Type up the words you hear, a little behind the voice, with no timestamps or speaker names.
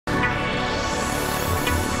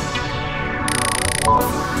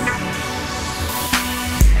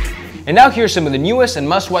And now here's some of the newest and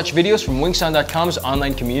must-watch videos from WinkSound.com's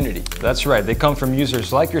online community. That's right, they come from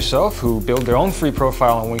users like yourself who build their own free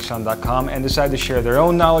profile on WinkSound.com and decide to share their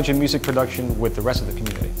own knowledge in music production with the rest of the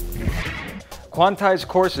community.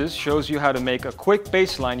 QuantizeCourses shows you how to make a quick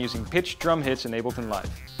bass line using pitched drum hits in Ableton Live.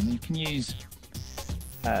 You can use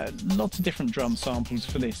lots of different drum samples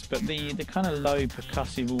for this, but the kind of low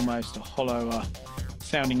percussive, almost hollower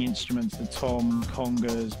sounding instruments, the tom,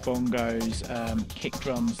 congas, bongos, kick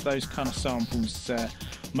drums, those kind of samples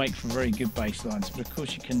make for very good bass lines. But of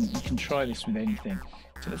course you can try this with anything.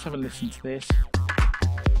 So let's have a listen to this.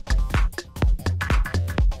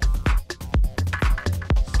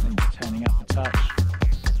 Turning up a touch.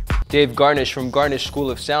 Dave Garnish from Garnish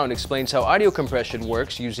School of Sound explains how audio compression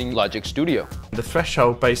works using Logic Studio. The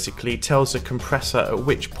threshold basically tells the compressor at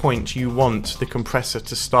which point you want the compressor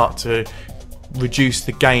to start to reduce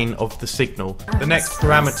the gain of the signal. The next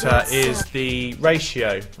parameter is the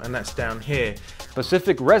ratio, and that's down here.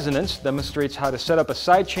 Pacificresonance demonstrates how to set up a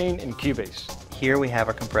sidechain in Cubase. Here we have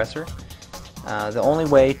our compressor. The only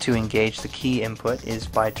way to engage the key input is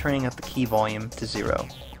by turning up the key volume to 0.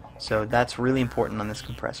 So that's really important on this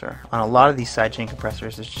compressor. On a lot of these sidechain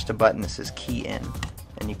compressors, there's just a button that says key in,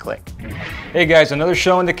 and you click. Hey guys, another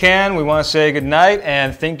show in the can. We want to say good night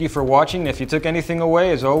and thank you for watching. If you took anything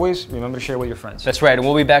away, as always, remember to share with your friends. That's right, and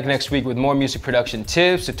we'll be back next week with more music production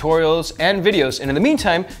tips, tutorials, and videos. And in the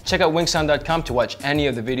meantime, check out WinkSound.com to watch any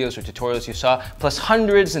of the videos or tutorials you saw, plus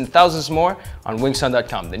hundreds and thousands more on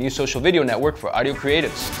WinkSound.com, the new social video network for audio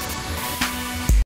creatives.